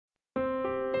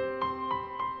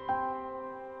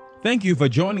Thank you for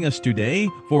joining us today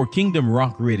for Kingdom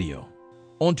Rock Radio.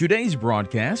 On today's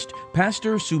broadcast,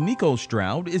 Pastor Sumiko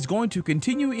Stroud is going to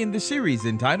continue in the series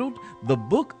entitled The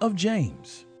Book of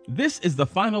James. This is the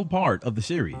final part of the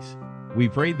series. We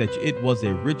pray that it was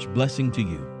a rich blessing to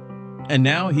you. And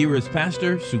now here is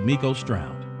Pastor Sumiko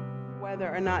Stroud.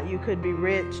 Whether or not you could be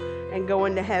rich and go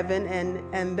into heaven,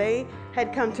 and they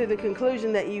had come to the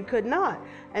conclusion that you could not.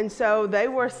 And so they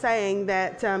were saying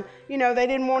that, they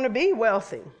didn't want to be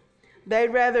wealthy. They'd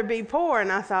rather be poor.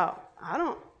 And I thought, I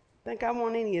don't think I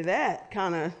want any of that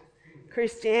kind of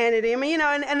Christianity. I mean,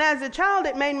 and as a child,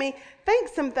 it made me think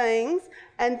some things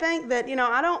and think that,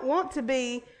 I don't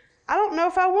know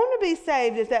if I want to be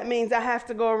saved if that means I have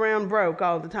to go around broke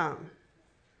all the time.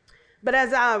 But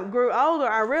as I grew older,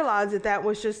 I realized that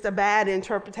was just a bad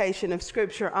interpretation of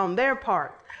Scripture on their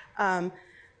part.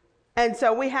 And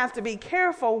so we have to be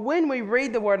careful when we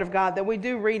read the Word of God that we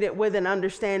do read it with an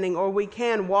understanding, or we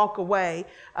can walk away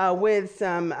with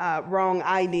some wrong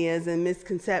ideas and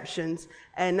misconceptions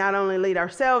and not only lead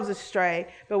ourselves astray,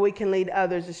 but we can lead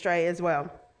others astray as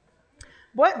well.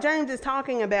 What James is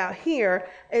talking about here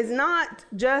is not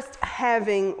just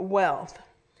having wealth.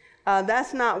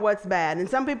 That's not what's bad. And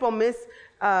some people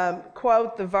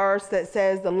misquote the verse that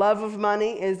says the love of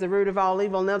money is the root of all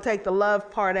evil. And they'll take the love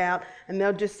part out and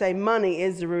they'll just say money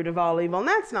is the root of all evil. And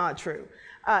that's not true.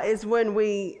 It's when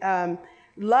we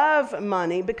love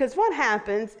money, because what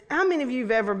happens, how many of you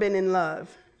have ever been in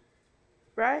love?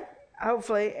 Right?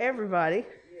 Hopefully everybody,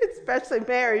 especially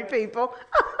married people.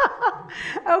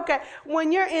 Okay.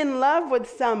 When you're in love with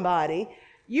somebody,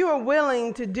 you are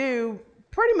willing to do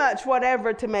pretty much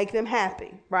whatever to make them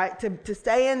happy, right? To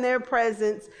stay in their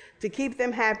presence, to keep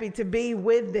them happy, to be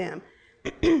with them.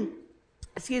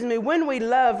 Excuse me. When we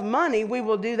love money, we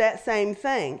will do that same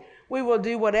thing. We will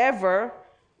do whatever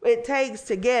it takes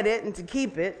to get it and to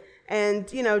keep it and,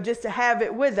 just to have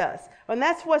it with us. And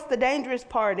that's what's the dangerous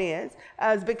part is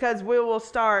because we will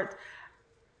start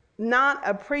not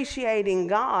appreciating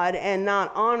God and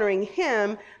not honoring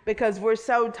Him because we're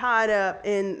so tied up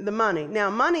in the money. Now,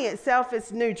 money itself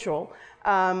is neutral,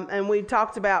 and we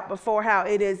talked about before how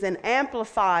it is an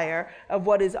amplifier of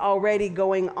what is already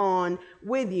going on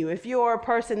with you. If you're a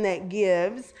person that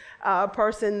gives, a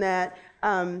person that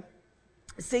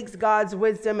seeks God's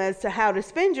wisdom as to how to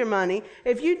spend your money,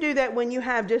 if you do that when you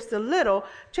have just a little,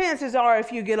 chances are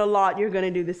if you get a lot, you're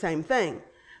going to do the same thing.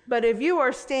 But if you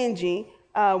are stingy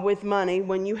with money,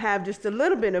 when you have just a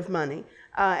little bit of money,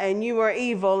 and you are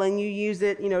evil and you use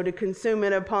it, to consume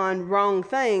it upon wrong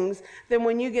things, then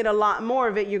when you get a lot more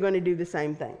of it, you're going to do the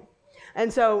same thing.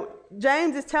 And so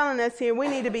James is telling us here, we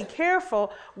need to be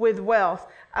careful with wealth.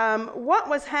 What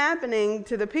was happening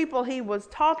to the people he was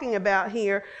talking about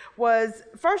here was,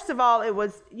 first of all,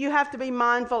 you have to be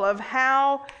mindful of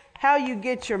how you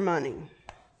get your money.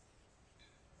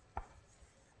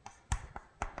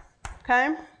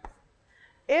 Okay?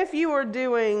 If you are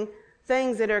doing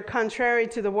things that are contrary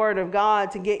to the Word of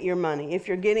God to get your money, if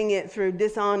you're getting it through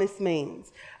dishonest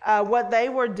means, what they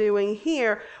were doing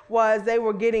here was they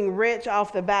were getting rich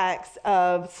off the backs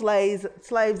of slaves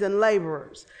and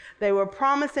laborers. They were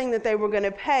promising that they were going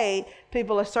to pay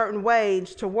people a certain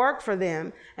wage to work for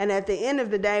them, and at the end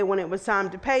of the day, when it was time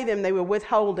to pay them, they were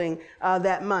withholding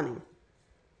that money.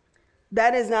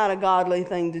 That is not a godly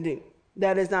thing to do.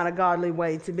 That is not a godly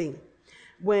way to be.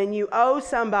 When you owe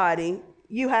somebody,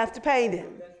 you have to pay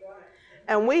them.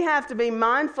 And we have to be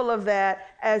mindful of that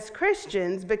as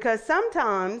Christians, because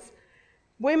sometimes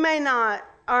we may not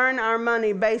earn our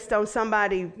money based on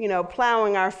somebody,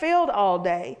 plowing our field all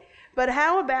day. But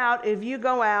how about if you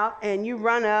go out and you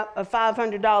run up a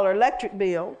 $500 electric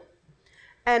bill,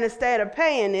 and instead of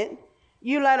paying it,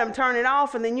 you let them turn it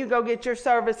off, and then you go get your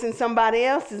service in somebody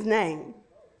else's name.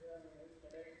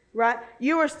 Right?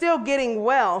 You are still getting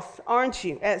wealth, aren't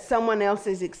you, at someone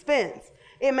else's expense.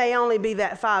 It may only be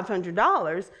that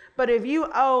 $500, but if you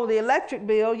owe the electric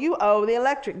bill, you owe the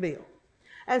electric bill.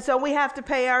 And so we have to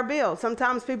pay our bills.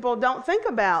 Sometimes people don't think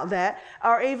about that,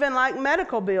 or even like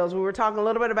medical bills. We were talking a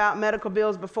little bit about medical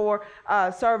bills before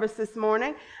service this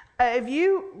morning. If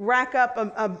you rack up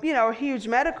a huge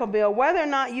medical bill, whether or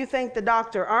not you think the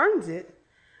doctor earns it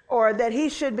or that he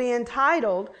should be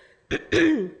entitled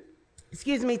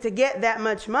to get that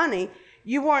much money,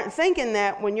 you weren't thinking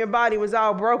that when your body was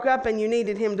all broke up and you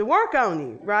needed him to work on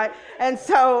you, right? And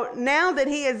so now that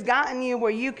he has gotten you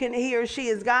where he or she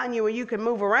has gotten you where you can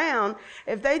move around,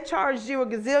 if they charged you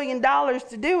 $1 gazillion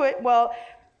to do it, well,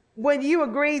 when you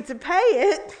agreed to pay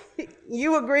it,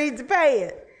 you agreed to pay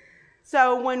it.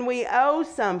 So when we owe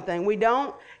something, we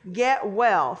don't get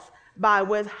wealth by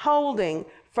withholding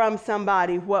from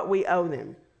somebody what we owe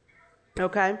them.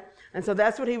 Okay? And so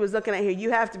that's what he was looking at here.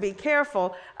 You have to be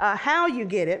careful how you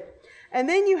get it. And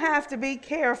then you have to be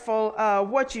careful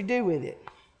what you do with it.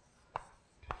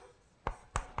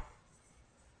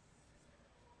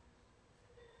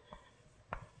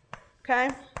 Okay?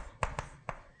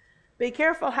 Be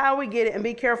careful how we get it and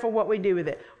be careful what we do with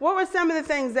it. What were some of the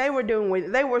things they were doing with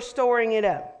it? They were storing it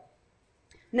up.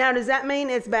 Now, does that mean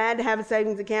it's bad to have a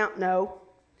savings account? No.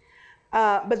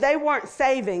 But they weren't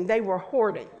saving, they were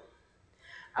hoarding.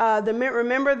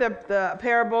 Remember the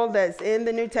parable that's in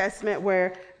the New Testament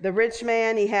where the rich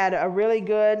man, he had a really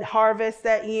good harvest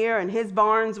that year and his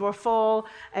barns were full.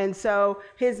 And so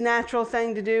his natural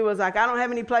thing to do was like, I don't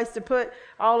have any place to put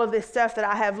all of this stuff that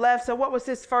I have left. So what was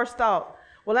his first thought?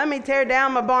 Well, let me tear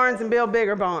down my barns and build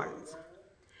bigger barns.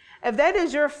 If that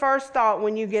is your first thought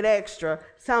when you get extra,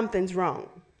 something's wrong,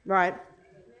 right?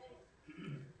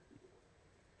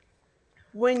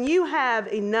 When you have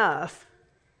enough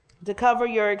to cover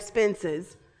your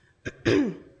expenses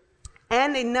and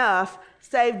enough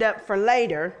saved up for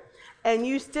later, and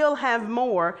you still have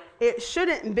more, it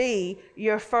shouldn't be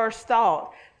your first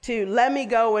thought to let me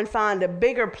go and find a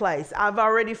bigger place. I've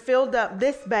already filled up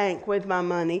this bank with my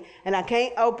money and I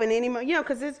can't open any more,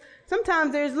 because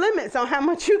sometimes there's limits on how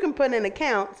much you can put in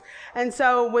accounts. And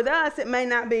so with us, it may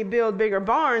not be build bigger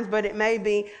barns, but it may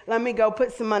be, let me go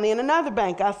put some money in another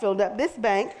bank. I filled up this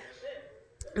bank.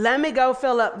 Let me go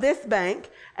fill up this bank,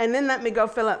 and then let me go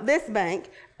fill up this bank.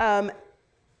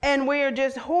 And we're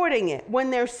just hoarding it when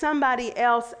there's somebody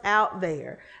else out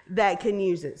there that can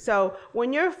use it. So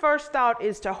when your first thought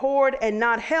is to hoard and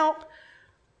not help,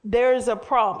 there's a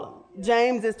problem.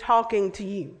 James is talking to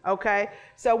you, okay?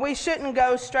 So we shouldn't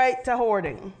go straight to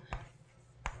hoarding.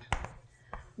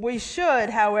 We should,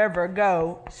 however,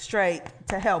 go straight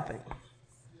to helping.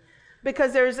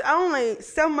 Because there's only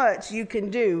so much you can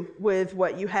do with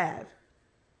what you have.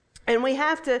 And we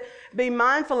have to be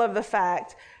mindful of the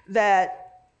fact that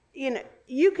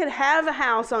you could have a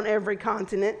house on every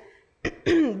continent,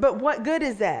 but what good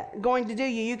is that going to do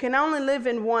you? You can only live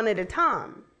in one at a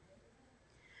time.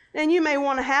 And you may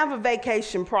want to have a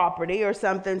vacation property or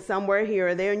something somewhere here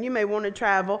or there, and you may want to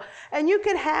travel, and you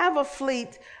could have a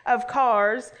fleet of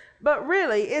cars, but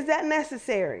really, is that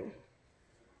necessary?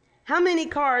 How many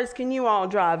cars can you all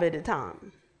drive at a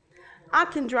time? I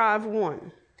can drive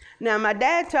one. Now, my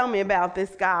dad told me about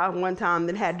this guy one time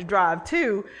that had to drive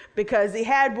two because he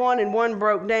had one and one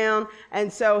broke down.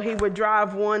 And so he would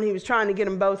drive one. He was trying to get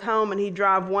them both home, and he'd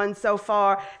drive one so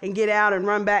far and get out and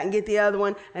run back and get the other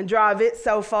one and drive it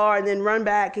so far and then run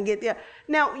back and get the other.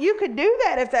 Now, you could do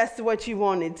that if that's what you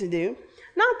wanted to do.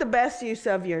 Not the best use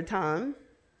of your time.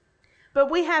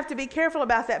 But we have to be careful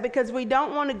about that because we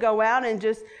don't want to go out and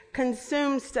just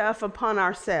consume stuff upon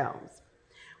ourselves.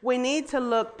 We need to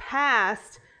look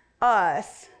past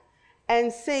us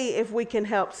and see if we can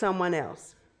help someone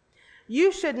else.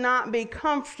 You should not be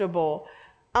comfortable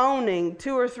owning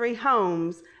 2 or 3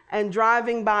 homes and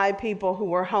driving by people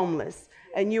who are homeless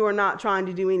and you are not trying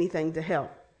to do anything to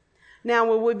help. Now,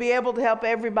 will we be able to help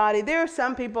everybody? There are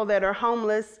some people that are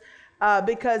homeless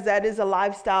because that is a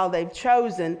lifestyle they've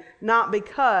chosen, not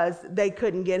because they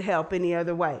couldn't get help any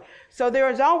other way. So there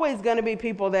is always going to be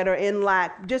people that are in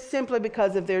lack just simply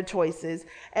because of their choices.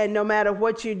 And no matter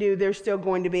what you do, they're still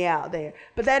going to be out there.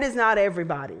 But that is not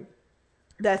everybody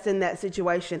that's in that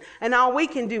situation. And all we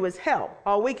can do is help.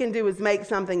 All we can do is make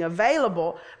something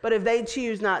available. But if they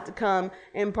choose not to come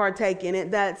and partake in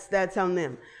it, that's on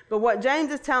them. But what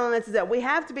James is telling us is that we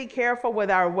have to be careful with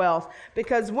our wealth,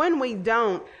 because when we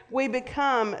don't, we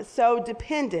become so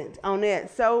dependent on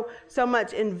it, so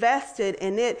much invested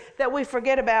in it that we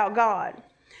forget about God.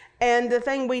 And the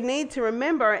thing we need to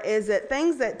remember is that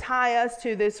things that tie us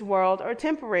to this world are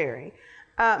temporary.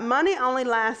 Money only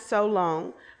lasts so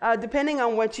long. Depending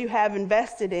on what you have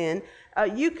invested in,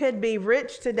 you could be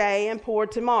rich today and poor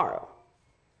tomorrow.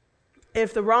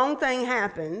 If the wrong thing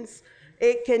happens,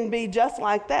 it can be just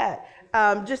like that.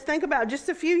 Just think about just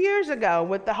a few years ago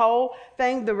with the whole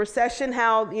thing, the recession,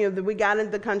 how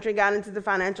the country got into the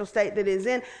financial state that is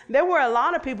in. There were a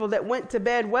lot of people that went to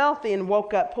bed wealthy and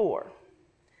woke up poor.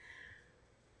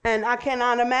 And I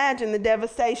cannot imagine the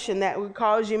devastation that would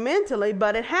cause you mentally,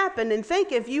 but it happened. And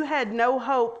think if you had no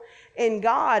hope in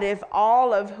God, if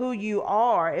all of who you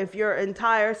are, if your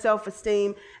entire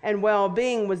self-esteem and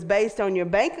well-being was based on your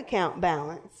bank account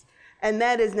balance, and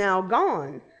that is now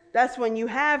gone, that's when you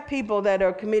have people that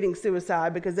are committing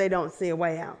suicide because they don't see a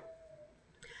way out.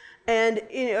 And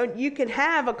you can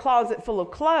have a closet full of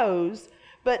clothes,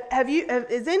 but has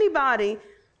anybody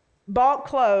bought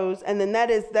clothes and then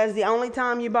that's the only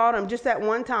time you bought them, just that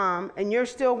one time, and you're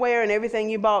still wearing everything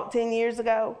you bought 10 years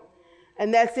ago?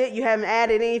 And that's it. You haven't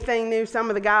added anything new. Some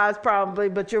of the guys probably,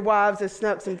 but your wives have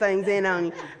snuck some things in on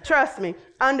you. Trust me,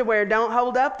 underwear don't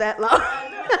hold up that long.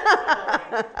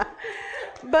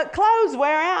 But clothes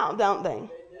wear out, don't they?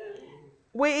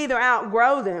 We either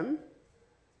outgrow them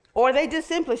or they just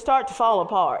simply start to fall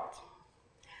apart.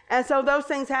 And so those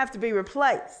things have to be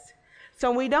replaced.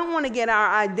 So we don't want to get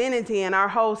our identity and our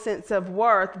whole sense of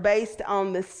worth based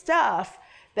on the stuff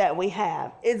that we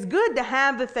have. It's good to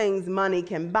have the things money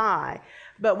can buy,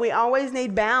 but we always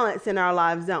need balance in our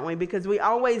lives, don't we? Because we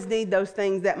always need those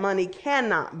things that money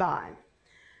cannot buy,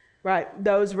 right?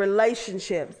 Those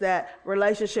relationships, that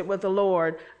relationship with the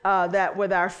Lord, that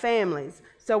with our families.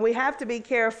 So we have to be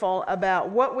careful about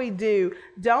what we do.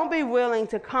 Don't be willing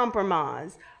to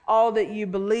compromise all that you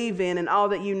believe in and all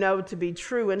that you know to be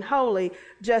true and holy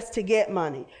just to get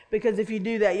money. Because if you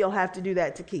do that, you'll have to do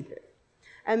that to keep it.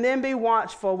 And then be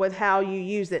watchful with how you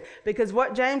use it. Because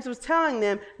what James was telling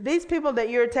them, these people that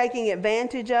you're taking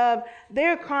advantage of,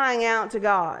 they're crying out to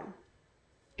God.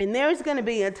 And there's going to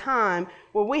be a time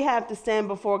where we have to stand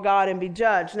before God and be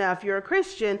judged. Now, if you're a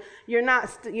Christian, you're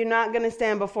not going to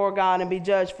stand before God and be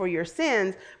judged for your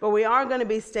sins, but we are going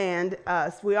to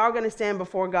stand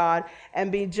before God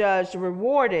and be judged,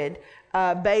 rewarded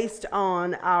based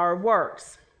on our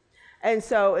works. And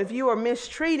so if you are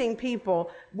mistreating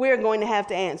people, we're going to have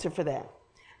to answer for that.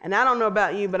 And I don't know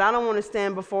about you, but I don't want to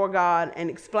stand before God and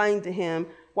explain to him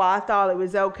why I thought it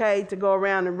was okay to go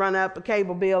around and run up a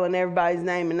cable bill in everybody's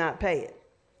name and not pay it.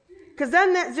 Because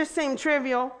doesn't that just seem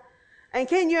trivial? And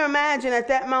can you imagine at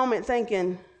that moment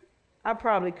thinking, I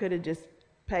probably could have just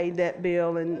paid that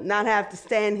bill and not have to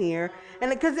stand here.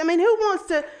 And because, I mean, who wants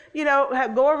to,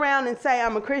 go around and say,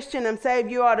 I'm a Christian, I'm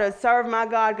saved, you ought to serve my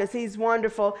God because he's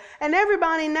wonderful. And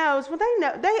everybody knows,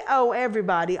 they owe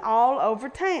everybody all over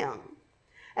town.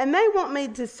 And they want me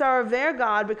to serve their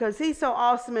God because he's so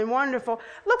awesome and wonderful.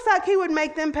 Looks like he would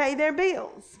make them pay their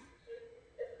bills.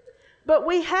 But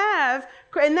we have,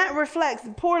 and that reflects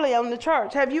poorly on the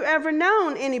church. Have you ever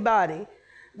known anybody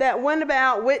that went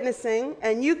about witnessing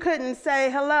and you couldn't say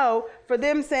hello for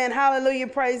them saying, hallelujah,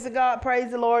 praise the God,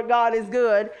 praise the Lord, God is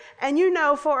good. And you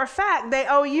know for a fact they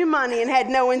owe you money and had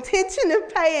no intention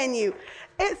of paying you.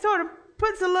 It sort of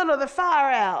puts a little of the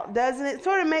fire out, doesn't it? It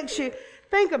sort of makes you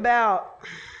think about,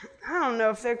 I don't know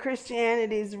if their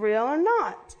Christianity is real or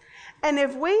not. And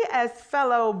if we as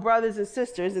fellow brothers and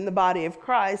sisters in the body of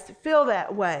Christ feel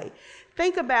that way,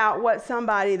 think about what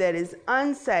somebody that is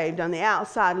unsaved on the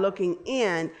outside looking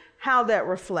in, how that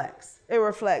reflects. It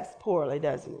reflects poorly,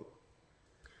 doesn't it?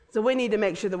 So we need to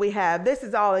make sure that we have, this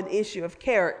is all an issue of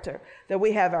character, that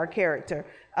we have our character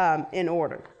in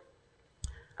order.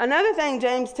 Another thing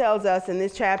James tells us in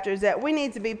this chapter is that we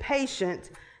need to be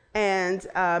patient and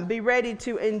be ready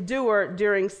to endure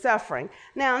during suffering.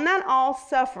 Now, not all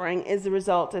suffering is the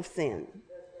result of sin.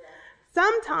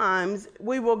 Sometimes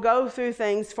we will go through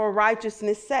things for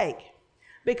righteousness' sake,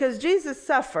 because Jesus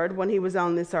suffered when he was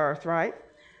on this earth, right?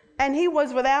 And he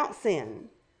was without sin.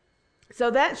 So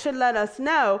that should let us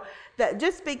know that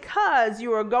just because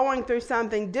you are going through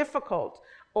something difficult,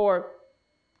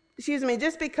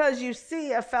 just because you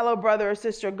see a fellow brother or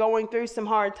sister going through some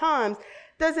hard times,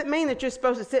 doesn't mean that you're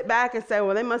supposed to sit back and say,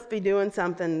 well, they must be doing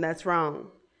something that's wrong.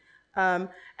 And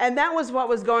that was what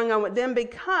was going on with them,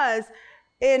 because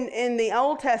in the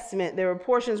Old Testament, there were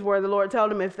portions where the Lord told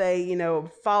them if they,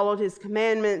 followed his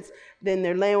commandments, then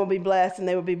their land will be blessed and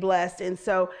they will be blessed. And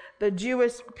so the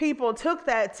Jewish people took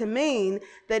that to mean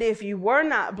that if you were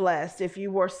not blessed, if you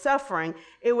were suffering,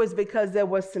 it was because there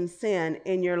was some sin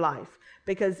in your life.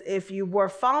 Because if you were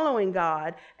following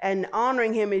God and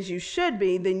honoring him as you should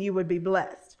be, then you would be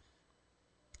blessed.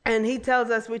 And he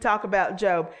tells us, we talk about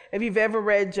Job. If you've ever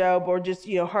read Job or just,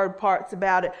 heard parts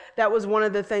about it, that was one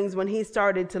of the things when he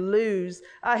started to lose.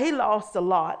 He lost a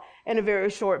lot in a very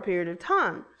short period of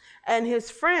time. And his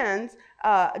friends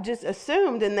just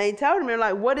assumed, and they told him, they're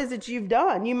like, what is it you've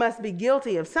done? You must be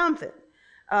guilty of something.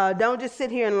 Don't just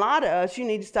sit here and lie to us. You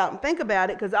need to stop and think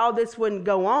about it, because all this wouldn't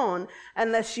go on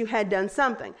unless you had done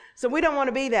something. So we don't want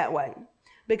to be that way,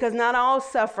 because not all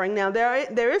suffering. Now,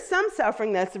 there is some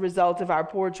suffering that's the result of our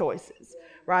poor choices,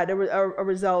 right? A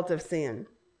result of sin,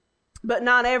 but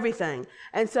not everything.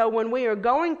 And so when we are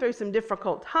going through some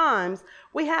difficult times,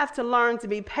 we have to learn to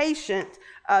be patient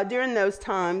during those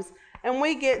times, and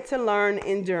we get to learn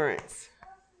endurance.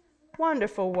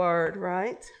 Wonderful word,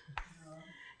 right?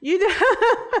 You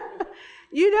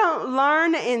don't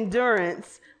learn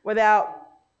endurance without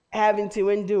having to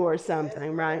endure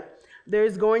something, right?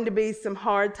 There's going to be some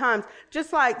hard times.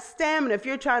 Just like stamina, if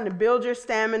you're trying to build your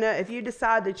stamina, if you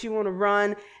decide that you want to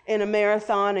run in a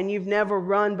marathon and you've never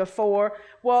run before,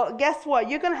 well, guess what?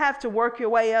 You're going to have to work your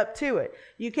way up to it.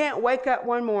 You can't wake up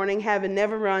one morning having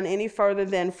never run any further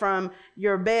than from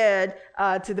your bed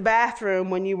to the bathroom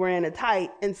when you were in a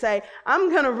tight and say, I'm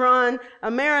going to run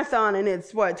a marathon, and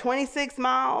it's 26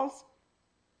 miles?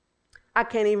 I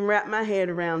can't even wrap my head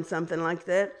around something like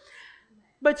that.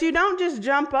 But you don't just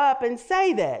jump up and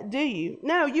say that, do you?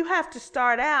 No, you have to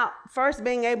start out first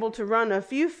being able to run a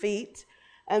few feet,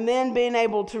 and then being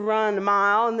able to run a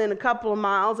mile, and then a couple of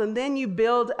miles, and then you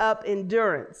build up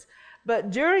endurance. But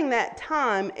during that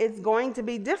time, it's going to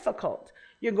be difficult.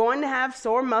 You're going to have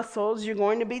sore muscles. You're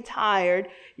going to be tired.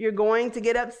 You're going to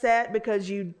get upset because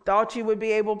you thought you would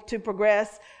be able to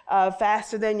progress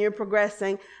faster than you're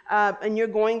progressing. And you're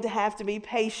going to have to be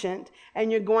patient,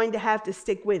 and you're going to have to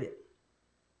stick with it.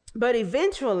 But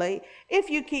eventually, if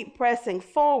you keep pressing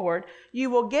forward, you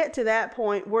will get to that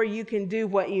point where you can do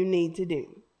what you need to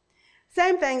do.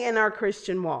 Same thing in our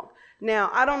Christian walk. Now,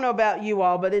 I don't know about you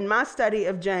all, but in my study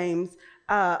of James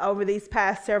over these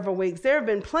past several weeks, there have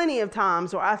been plenty of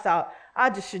times where I thought,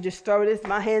 I should just throw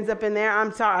my hands up in there.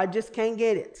 I'm sorry, I just can't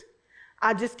get it.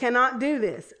 I just cannot do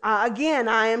this. Again,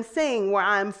 I am seeing where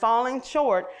I am falling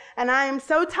short, and I am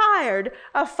so tired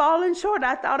of falling short.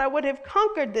 I thought I would have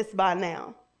conquered this by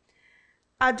now.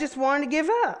 I just wanted to give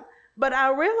up. But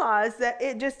I realized that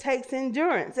it just takes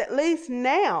endurance. At least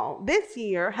now, this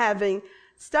year, having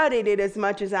studied it as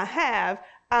much as I have,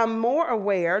 I'm more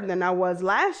aware than I was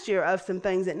last year of some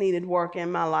things that needed work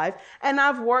in my life. And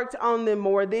I've worked on them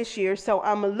more this year. So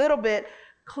I'm a little bit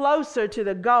closer to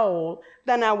the goal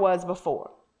than I was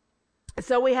before.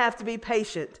 So we have to be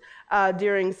patient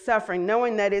during suffering,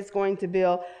 knowing that it's going to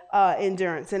build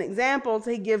endurance. And examples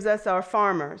he gives us are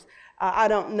farmers. I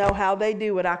don't know how they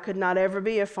do it. I could not ever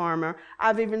be a farmer.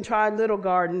 I've even tried little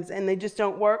gardens, and they just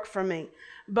don't work for me.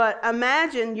 But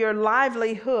imagine your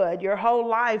livelihood, your whole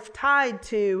life tied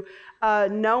to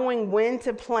knowing when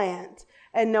to plant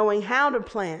and knowing how to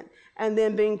plant, and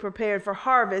then being prepared for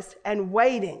harvest and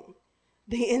waiting,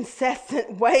 the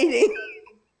incessant waiting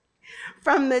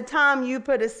from the time you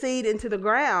put a seed into the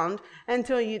ground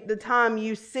until the time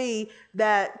you see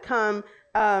that come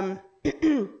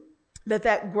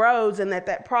that grows and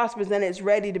that prospers and it's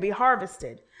ready to be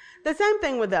harvested. The same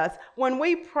thing with us. When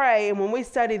we pray and when we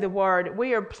study the word,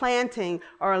 we are planting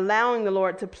or allowing the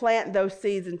Lord to plant those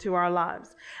seeds into our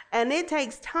lives. And it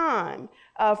takes time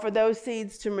for those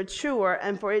seeds to mature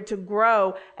and for it to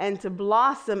grow and to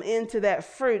blossom into that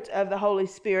fruit of the Holy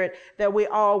Spirit that we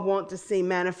all want to see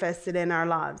manifested in our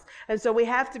lives. And so we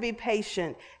have to be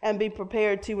patient and be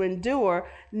prepared to endure,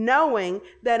 knowing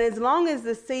that as long as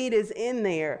the seed is in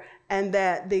there and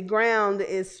that the ground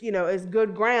is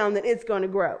good ground, that it's going to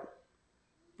grow.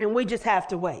 And we just have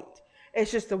to wait.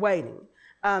 It's just the waiting.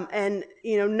 And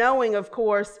knowing, of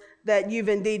course, that you've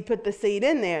indeed put the seed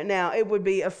in there. Now, it would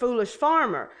be a foolish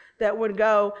farmer that would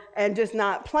go and just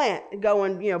not plant, go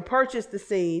and, purchase the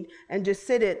seed and just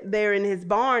sit it there in his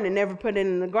barn and never put it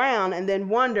in the ground and then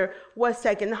wonder what's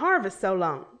taking the harvest so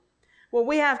long. Well,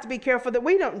 we have to be careful that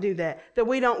we don't do that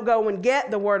we don't go and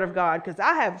get the Word of God, because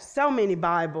I have so many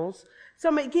Bibles. So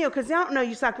many, because I don't know,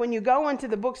 it's like when you go into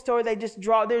the bookstore, they just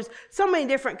draw, there's so many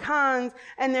different kinds,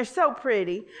 and they're so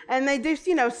pretty, and they do,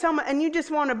 so much, and you just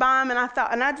want to buy them, and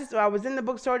I was in the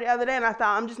bookstore the other day, and I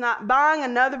thought, I'm just not buying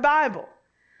another Bible.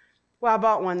 Well, I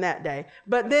bought one that day,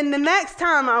 but then the next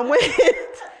time I went,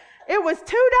 it was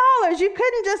 $2. You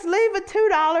couldn't just leave a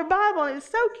 $2 Bible, and it was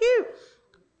so cute.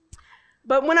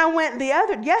 But when I went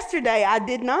yesterday, I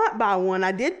did not buy one.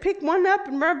 I did pick one up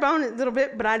and rub on it a little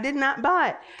bit, but I did not buy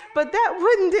it. But that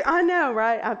wouldn't do, I know,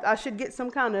 right? I should get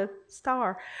some kind of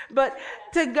star. But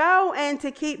to go and to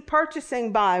keep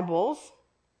purchasing Bibles,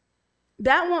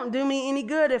 that won't do me any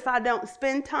good if I don't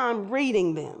spend time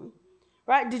reading them,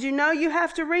 right? Did you know you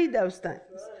have to read those things?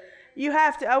 You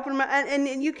have to open them,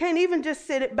 and you can't even just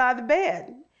sit it by the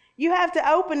bed. You have to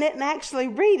open it and actually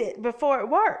read it before it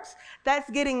works. That's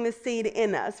getting the seed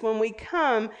in us. When we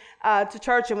come to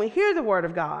church and we hear the Word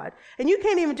of God, and you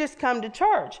can't even just come to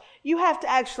church. You have to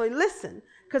actually listen,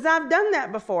 because I've done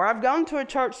that before. I've gone to a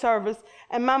church service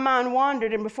and my mind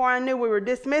wandered, and before I knew we were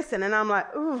dismissing, and I'm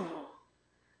like, ooh,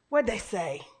 what'd they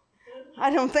say? I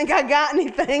don't think I got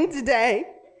anything today.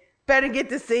 Better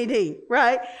get the CD,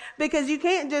 right? Because you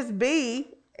can't just be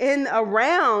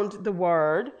around the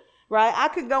Word. Right? I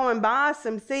could go and buy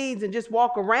some seeds and just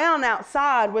walk around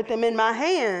outside with them in my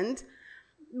hand.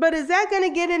 But is that going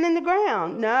to get it in the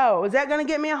ground? No. Is that going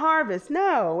to get me a harvest?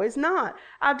 No, it's not.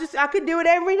 I could do it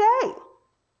every day,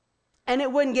 and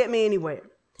it wouldn't get me anywhere.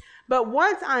 But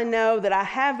once I know that I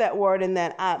have that word and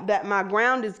that my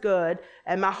ground is good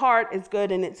and my heart is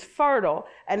good and it's fertile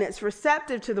and it's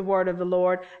receptive to the word of the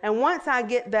Lord, and once I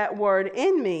get that word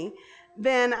in me,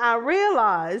 then I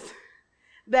realize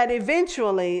that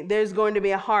eventually there's going to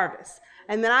be a harvest.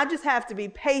 And then I just have to be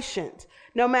patient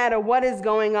no matter what is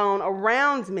going on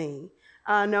around me.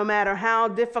 No matter how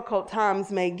difficult times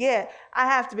may get, I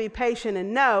have to be patient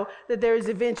and know that there is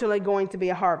eventually going to be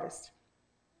a harvest.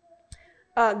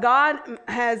 God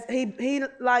he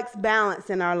likes balance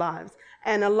in our lives.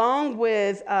 And along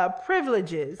with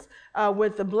privileges,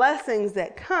 with the blessings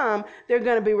that come, there are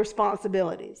going to be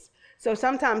responsibilities. So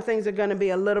sometimes things are going to be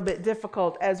a little bit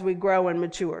difficult as we grow and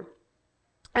mature.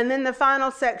 And then the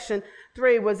final section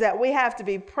 3 was that we have to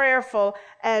be prayerful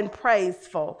and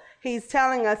praiseful. He's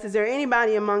telling us, is there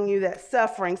anybody among you that's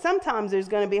suffering? Sometimes there's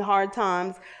going to be hard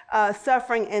times,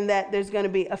 suffering in that there's going to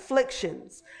be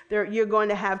afflictions. You're going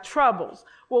to have troubles.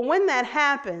 Well, when that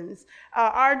happens,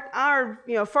 our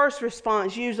first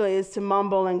response usually is to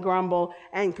mumble and grumble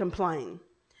and complain.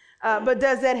 But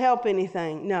does that help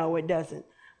anything? No, it doesn't.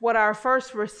 What our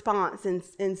first response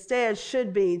instead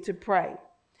should be to pray.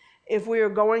 If we are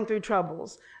going through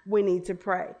troubles, we need to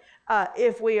pray.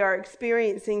 If we are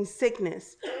experiencing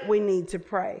sickness, we need to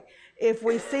pray. If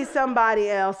we see somebody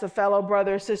else, a fellow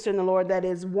brother or sister in the Lord that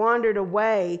is wandered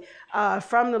away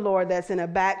from the Lord, that's in a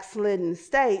backslidden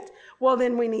state, well,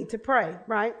 then we need to pray,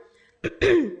 right?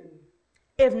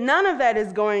 If none of that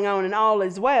is going on and all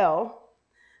is well,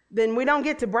 then we don't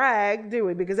get to brag, do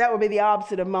we? Because that would be the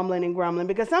opposite of mumbling and grumbling.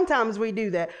 Because sometimes we do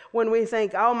that when we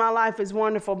think, oh, my life is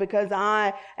wonderful because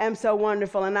I am so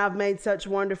wonderful and I've made such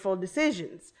wonderful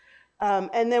decisions.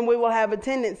 And then we will have a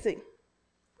tendency,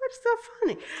 what's so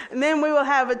funny? And then we will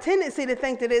have a tendency to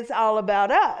think that it's all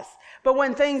about us. But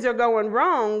when things are going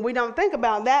wrong, we don't think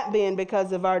about that being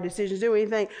because of our decisions, do we? We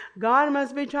think, God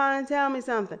must be trying to tell me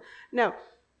something. No.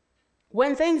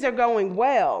 When things are going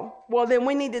well, then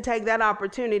we need to take that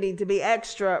opportunity to be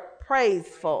extra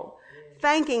praiseful,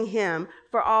 thanking him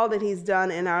for all that he's done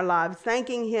in our lives,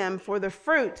 thanking him for the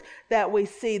fruit that we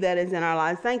see that is in our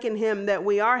lives, thanking him that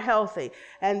we are healthy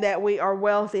and that we are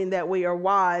wealthy and that we are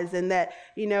wise and that,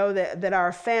 that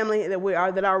our family,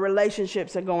 that our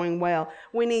relationships are going well.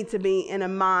 We need to be in a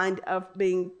mind of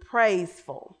being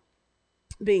praiseful,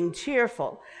 being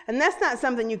cheerful. And that's not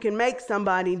something you can make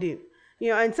somebody do.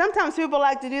 And sometimes people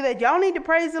like to do that. Y'all need to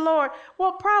praise the Lord.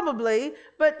 Well, probably,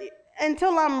 but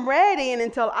until I'm ready and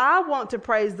until I want to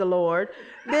praise the Lord,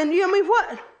 then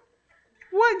what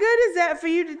good is that for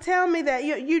you to tell me that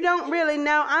you don't really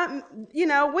know?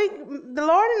 The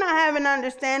Lord and I have an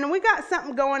understanding. We got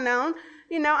something going on.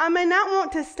 I may not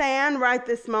want to stand right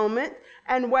this moment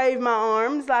and wave my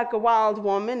arms like a wild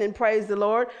woman and praise the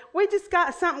Lord. We just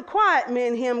got something quiet, me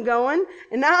and him going,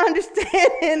 and I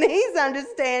understand and he's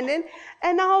understanding,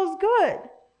 and all's good.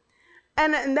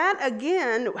 And that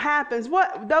again happens.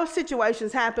 Those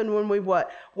situations happen when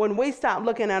when we stop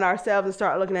looking at ourselves and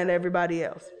start looking at everybody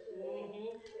else.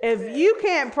 If you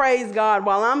can't praise God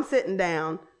while I'm sitting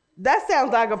down, that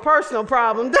sounds like a personal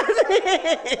problem, doesn't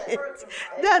it?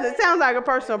 Doesn't it? Sounds like a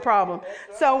personal problem.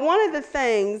 So one of the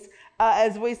things,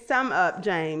 as we sum up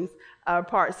James,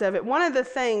 parts of it, one of the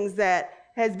things that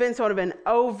has been sort of an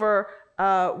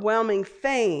overwhelming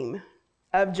theme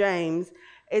of James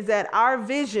is that our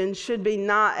vision should be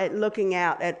not at looking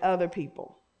out at other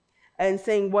people and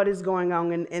seeing what is going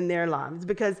on in their lives.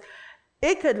 Because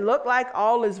it could look like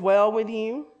all is well with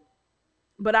you,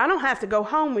 but I don't have to go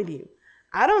home with you.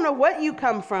 I don't know what you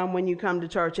come from when you come to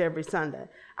church every Sunday.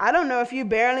 I don't know if you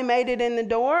barely made it in the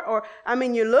door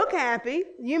you look happy.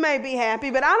 You may be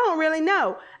happy, but I don't really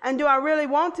know. And do I really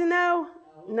want to know?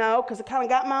 No, because I kind of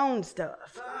got my own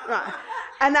stuff. Right.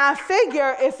 And I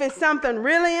figure if it's something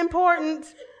really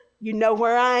important, you know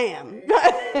where I am.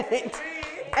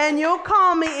 And you'll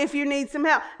call me if you need some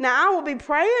help. Now, I will be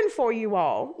praying for you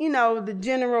all, the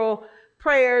general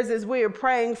prayers as we are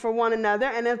praying for one another.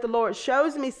 And if the Lord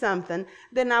shows me something,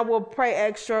 then I will pray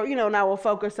extra, and I will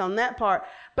focus on that part.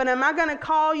 But am I going to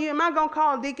call you? Am I going to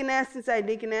call Deaconess and say,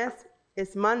 Deaconess,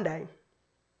 it's Monday.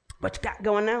 What you got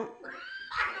going on?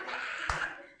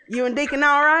 You and Deacon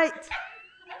all right?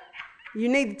 You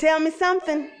need to tell me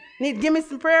something. Need to give me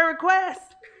some prayer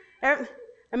requests.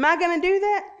 Am I going to do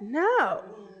that? No.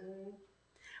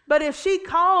 But if she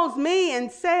calls me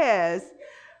and says,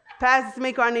 Pastor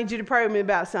Sumiko, I need you to pray with me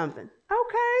about something.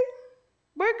 Okay,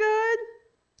 we're good.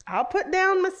 I'll put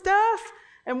down my stuff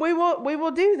and we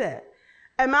will do that.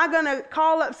 Am I going to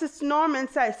call up Sister Norma and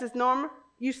say, Sister Norma,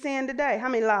 you sinned today? How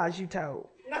many lies you told?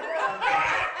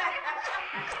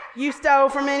 You stole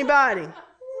from anybody?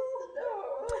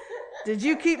 Did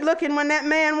you keep looking when that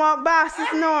man walked by,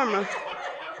 Sister Norma?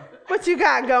 What you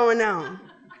got going on?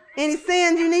 Any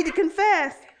sins you need to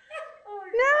confess?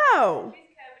 No.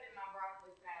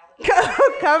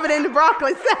 Covered in the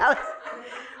broccoli salad.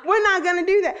 We're not going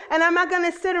to do that. And am I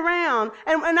going to sit around?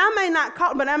 And I may not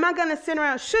call, but am I going to sit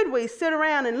around? Should we sit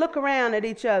around and look around at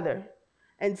each other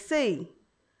and see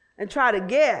and try to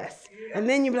guess? And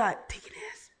then you be like, Deaconess,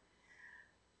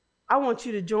 I want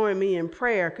you to join me in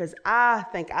prayer because I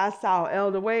think I saw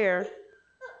Elder Ware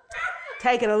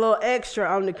taking a little extra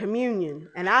on the communion.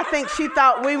 And I think she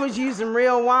thought we was using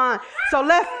real wine. So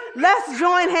let's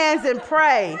join hands and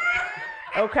pray.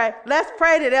 Okay, let's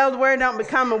pray that Elder Ware don't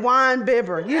become a wine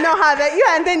bibber. You know how that,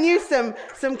 and then use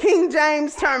some King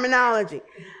James terminology.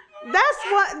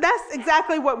 That's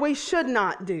exactly what we should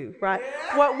not do, right?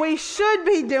 What we should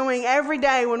be doing every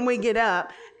day when we get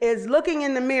up is looking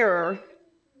in the mirror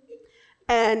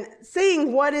and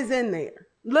seeing what is in there,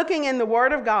 looking in the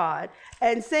Word of God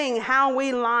and seeing how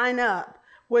we line up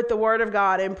with the Word of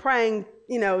God and praying,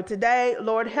 today,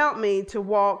 Lord, help me to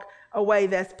walk a way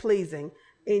that's pleasing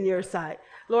in your sight.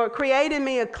 Lord, create in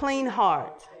me a clean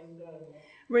heart.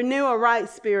 Renew a right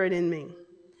spirit in me.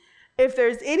 If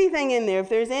there's anything in there, if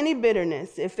there's any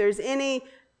bitterness, if there's anything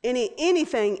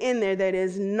in there that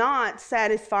is not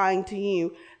satisfying to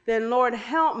you, then Lord,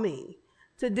 help me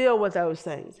to deal with those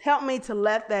things. Help me to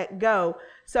let that go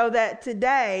so that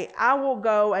today I will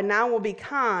go and I will be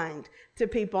kind to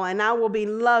people and I will be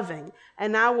loving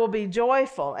and I will be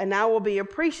joyful and I will be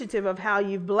appreciative of how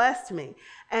you've blessed me,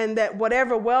 and that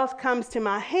whatever wealth comes to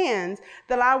my hands,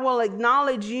 that I will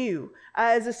acknowledge you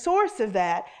as a source of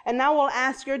that, and I will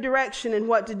ask your direction and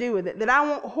what to do with it, that I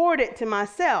won't hoard it to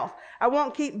myself. I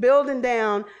won't keep building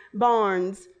down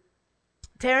barns,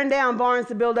 tearing down barns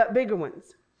to build up bigger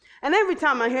ones. And every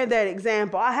time I hear that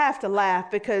example, I have to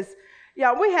laugh because,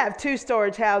 we have 2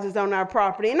 storage houses on our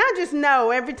property. And I just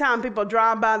know every time people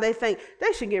drive by, they think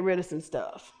they should get rid of some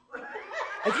stuff.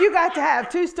 If you got to have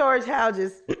 2 storage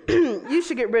houses, you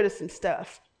should get rid of some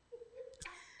stuff.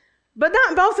 But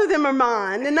not both of them are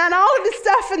mine, and not all of the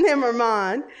stuff in them are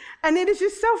mine. And it is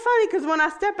just so funny because when I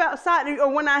step outside,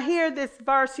 or when I hear this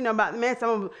verse, about the man,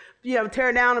 I'm going to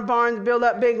tear down the barns, build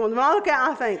up big ones. When I look at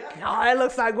it, I think, it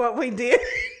looks like what we did.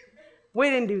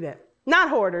 We didn't do that. Not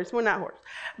hoarders. We're not hoarders.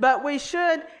 But we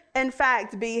should, in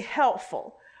fact, be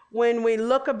helpful when we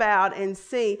look about and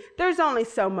see there's only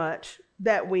so much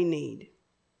that we need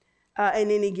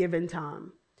in any given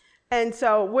time. And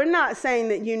so we're not saying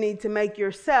that you need to make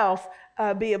yourself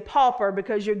be a pauper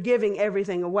because you're giving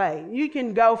everything away. You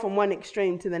can go from one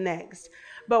extreme to the next.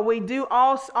 But we do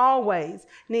always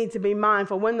need to be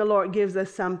mindful when the Lord gives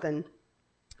us something,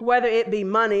 whether it be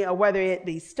money or whether it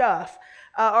be stuff,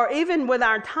 or even with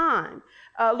our time.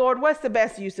 Lord, what's the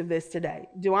best use of this today?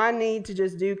 Do I need to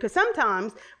just do? Because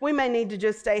sometimes we may need to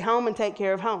just stay home and take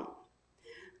care of home.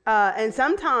 And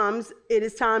sometimes it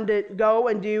is time to go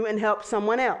and do and help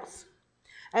someone else.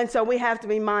 And so we have to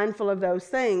be mindful of those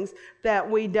things, that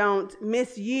we don't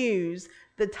misuse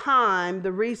the time,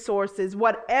 the resources,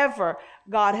 whatever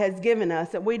God has given us,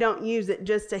 that we don't use it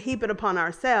just to heap it upon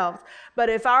ourselves. But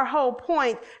if our whole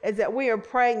point is that we are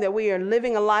praying that we are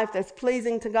living a life that's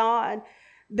pleasing to God,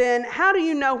 then how do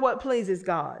you know what pleases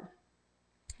God?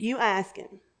 You ask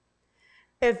him.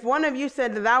 If one of you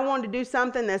said that I want to do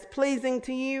something that's pleasing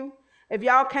to you, if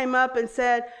y'all came up and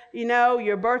said,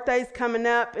 your birthday's coming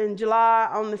up in July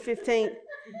on the 15th.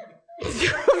 I'm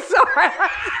sorry.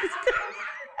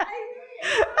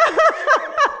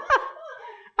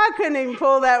 I couldn't even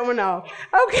pull that one off.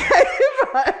 Okay.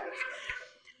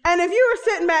 And if you were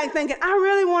sitting back thinking, I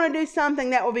really want to do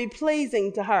something that will be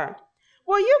pleasing to her.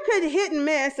 Well, you could hit and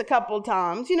miss a couple of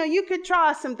times. You could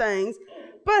try some things.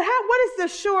 But what is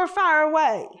the surefire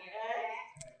way?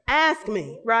 Ask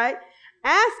me, right?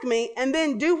 Ask me and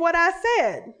then do what I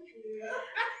said.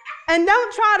 And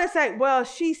don't try to say, well,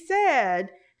 she said,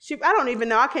 I don't even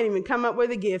know. I can't even come up with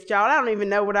a gift, y'all. I don't even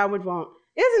know what I would want.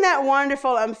 Isn't that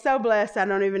wonderful? I'm so blessed. I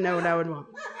don't even know what I would want.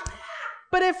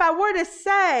 But if I were to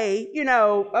say,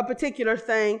 a particular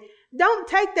thing, don't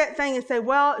take that thing and say,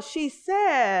 well, she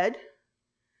said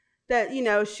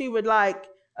that, she would like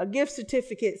a gift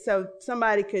certificate so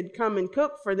somebody could come and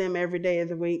cook for them every day of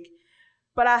the week.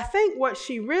 But I think what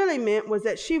she really meant was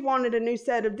that she wanted a new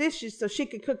set of dishes so she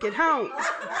could cook at home.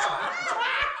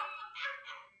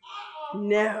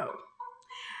 No.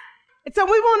 So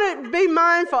we want to be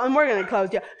mindful, and we're going to close,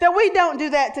 that we don't do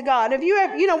that to God. If you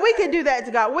have, we could do that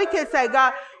to God. We could say,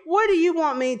 God, what do you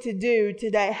want me to do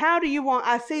today? How do you want,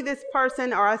 I see this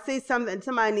person or I see something,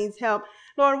 somebody needs help.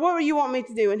 Lord, what do you want me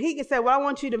to do? And he could say, well, I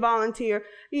want you to volunteer,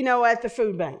 at the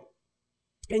food bank.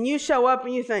 And you show up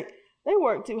and you think, They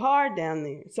work too hard down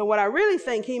there. So what I really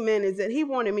think he meant is that he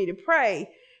wanted me to pray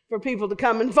for people to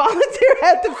come and volunteer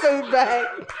at the food bank.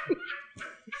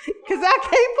 Because I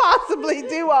can't possibly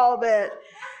do all that.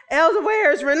 Elder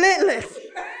Ware is relentless.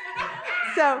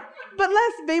 So, but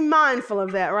let's be mindful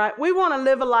of that, right? We want to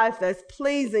live a life that's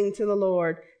pleasing to the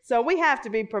Lord. So we have to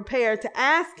be prepared to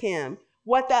ask him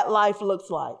what that life looks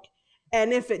like.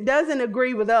 And if it doesn't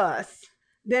agree with us,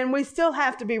 then we still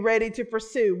have to be ready to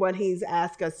pursue what he's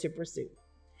asked us to pursue.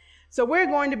 So we're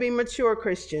going to be mature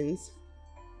Christians.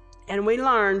 And we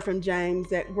learn from James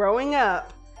that growing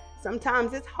up,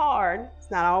 sometimes it's hard.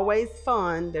 It's not always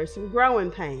fun. There's some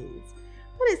growing pains.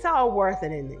 But it's all worth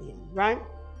it in the end, right?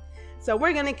 So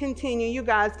we're going to continue. You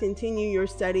guys continue your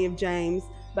study of James.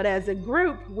 But as a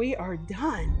group, we are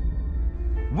done.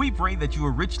 We pray that you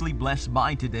are richly blessed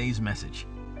by today's message.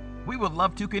 We would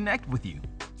love to connect with you.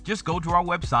 Just go to our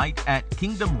website at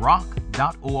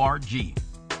kingdomrock.org.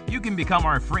 You can become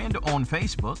our friend on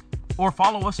Facebook or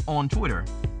follow us on Twitter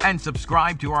and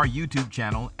subscribe to our YouTube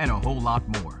channel and a whole lot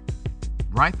more.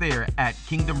 Right there at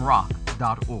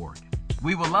kingdomrock.org.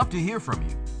 We would love to hear from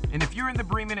you. And if you're in the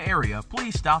Bremen area,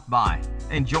 please stop by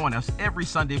and join us every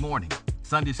Sunday morning.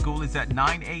 Sunday school is at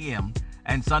 9 a.m.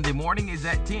 and Sunday morning is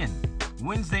at 10.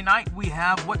 Wednesday night, we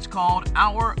have what's called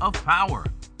Hour of Power.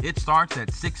 It starts at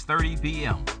 6:30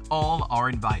 p.m. All are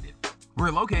invited.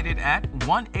 We're located at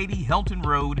 180 Helton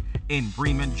Road in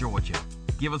Bremen, Georgia.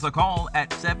 Give us a call at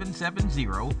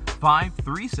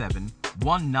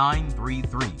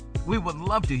 770-537-1933. We would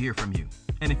love to hear from you.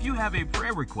 And if you have a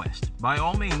prayer request, by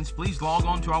all means, please log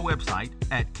on to our website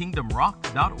at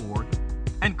kingdomrock.org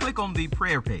and click on the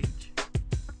prayer page.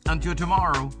 Until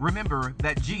tomorrow, remember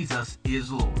that Jesus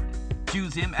is Lord.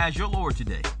 Choose him as your Lord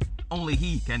today. Only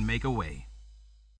he can make a way.